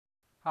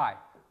Hi,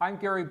 I'm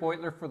Gary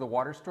Beutler for the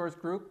Water Stores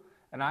Group,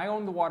 and I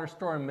own the Water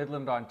Store in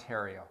Midland,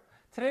 Ontario.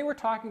 Today we're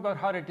talking about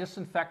how to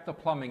disinfect the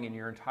plumbing in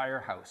your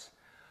entire house.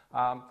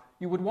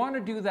 You would want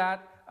to do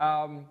that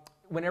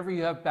whenever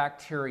you have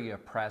bacteria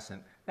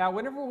present. Now,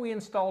 whenever we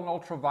install an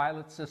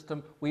ultraviolet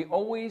system, we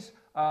always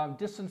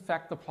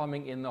disinfect the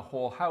plumbing in the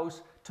whole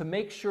house to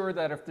make sure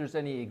that if there's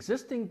any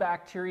existing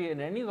bacteria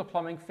in any of the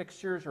plumbing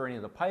fixtures or any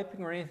of the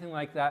piping or anything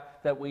like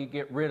that, that we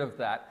get rid of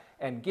that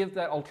and give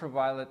that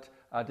ultraviolet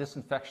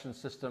disinfection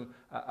system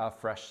a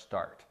fresh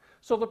start.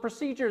 So the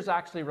procedure is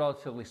actually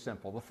relatively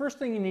simple. The first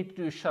thing you need to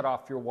do is shut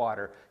off your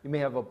water. You may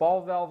have a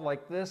ball valve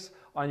like this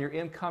on your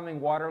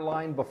incoming water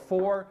line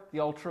before the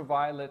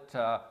ultraviolet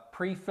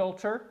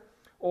pre-filter,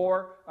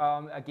 or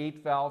a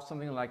gate valve,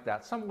 something like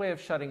that, some way of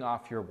shutting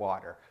off your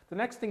water. The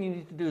next thing you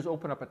need to do is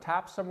open up a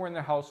tap somewhere in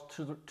the house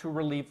to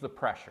relieve the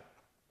pressure.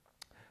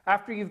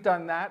 After you've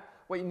done that,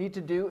 what you need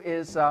to do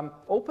is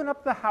open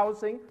up the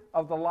housing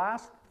of the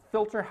last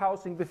filter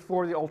housing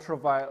before the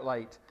ultraviolet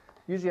light.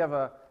 Usually you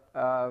have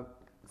a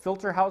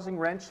filter housing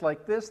wrench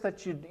like this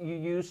that you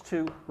use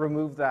to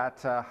remove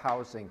that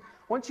housing.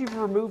 Once you've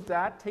removed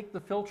that, take the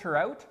filter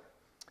out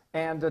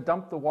and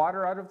dump the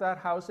water out of that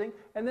housing,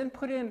 and then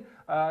put in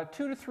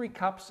 2 to 3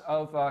 cups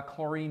of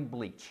chlorine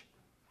bleach.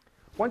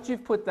 Once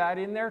you've put that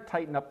in there,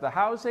 tighten up the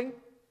housing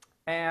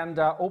and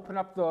open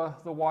up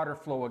the water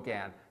flow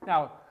again.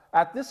 Now,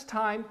 at this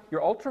time,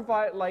 your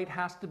ultraviolet light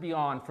has to be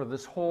on for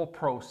this whole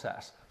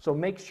process, so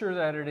make sure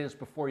that it is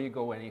before you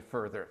go any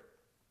further.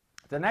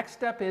 The next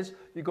step is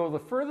you go the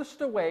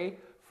furthest away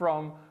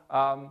from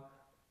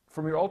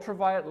your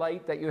ultraviolet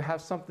light that you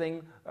have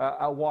something,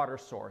 a water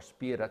source,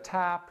 be it a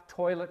tap,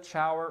 toilet,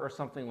 shower, or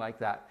something like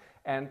that.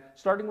 And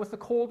starting with the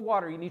cold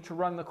water, you need to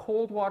run the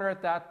cold water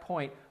at that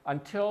point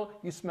until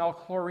you smell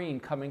chlorine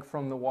coming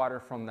from the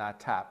water from that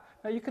tap.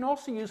 Now you can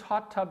also use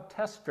hot tub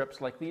test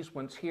strips like these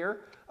ones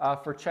here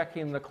for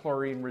checking the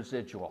chlorine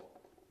residual.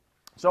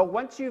 So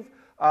once you've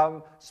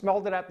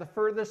smelled it at the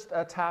furthest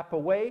tap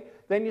away,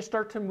 then you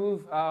start to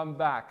move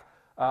back.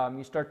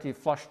 You start to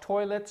flush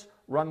toilets,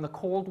 run the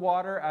cold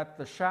water at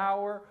the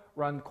shower,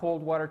 run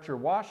cold water at your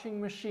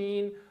washing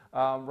machine,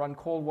 run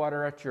cold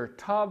water at your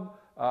tub,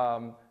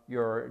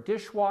 your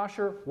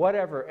dishwasher,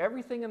 whatever.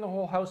 Everything in the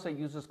whole house that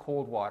uses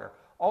cold water.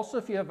 Also,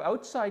 if you have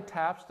outside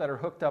taps that are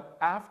hooked up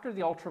after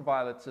the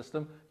ultraviolet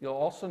system, you'll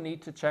also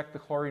need to check the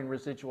chlorine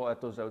residual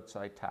at those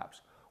outside taps.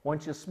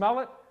 Once you smell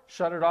it,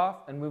 shut it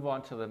off and move on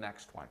to the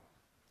next one.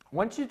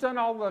 Once you've done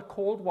all the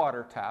cold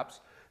water taps,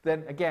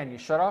 then again, you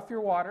shut off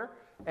your water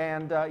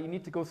and you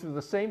need to go through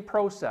the same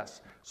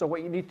process. So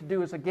what you need to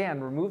do is, again,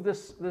 remove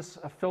this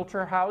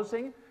filter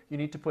housing. You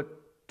need to put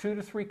 2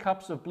 to 3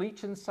 cups of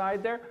bleach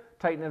inside there,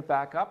 tighten it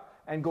back up,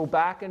 and go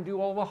back and do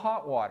all the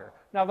hot water.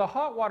 Now the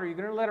hot water, you're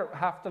going to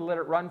have to let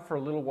it run for a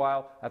little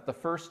while at the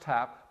first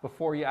tap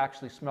before you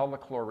actually smell the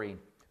chlorine.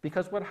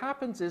 Because what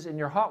happens is in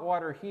your hot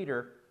water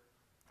heater,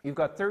 you've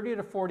got 30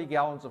 to 40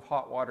 gallons of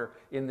hot water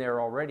in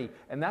there already,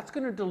 and that's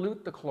going to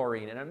dilute the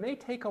chlorine, and it may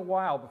take a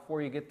while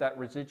before you get that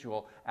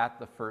residual at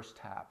the first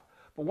tap.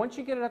 But once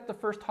you get it at the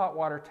first hot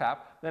water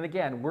tap, then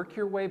again, work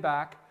your way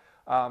back,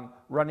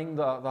 running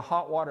the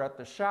hot water at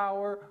the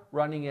shower,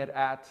 running it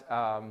at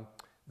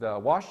the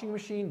washing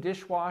machine,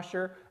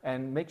 dishwasher,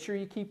 and make sure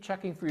you keep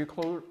checking for your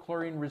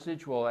chlorine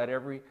residual at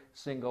every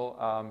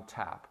single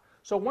tap.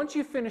 So once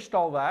you've finished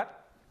all that,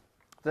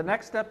 the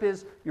next step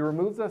is you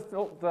remove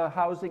the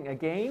housing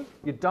again,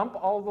 you dump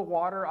all the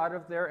water out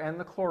of there and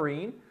the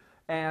chlorine,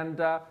 and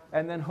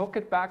then hook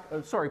it back,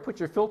 put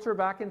your filter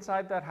back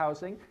inside that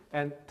housing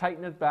and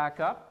tighten it back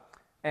up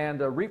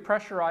and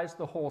repressurize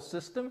the whole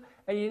system,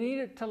 and you need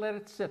it to let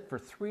it sit for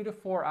 3 to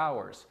 4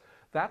 hours.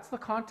 That's the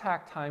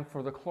contact time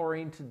for the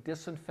chlorine to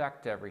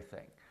disinfect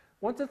everything.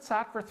 Once it's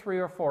sat for 3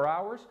 or 4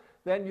 hours,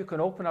 then you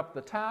can open up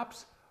the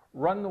taps,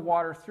 run the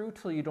water through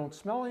till you don't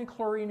smell any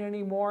chlorine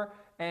anymore,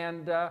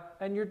 and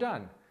you're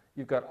done.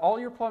 You've got all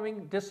your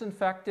plumbing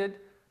disinfected.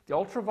 The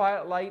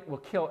ultraviolet light will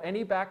kill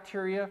any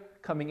bacteria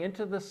coming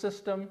into the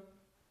system,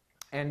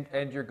 and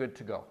you're good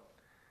to go.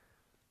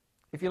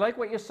 If you like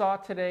what you saw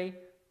today,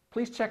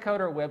 please check out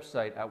our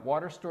website at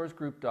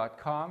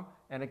waterstoresgroup.com.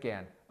 And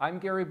again, I'm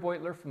Gary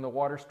Beutler from the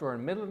Water Store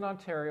in Midland,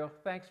 Ontario.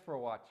 Thanks for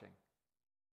watching.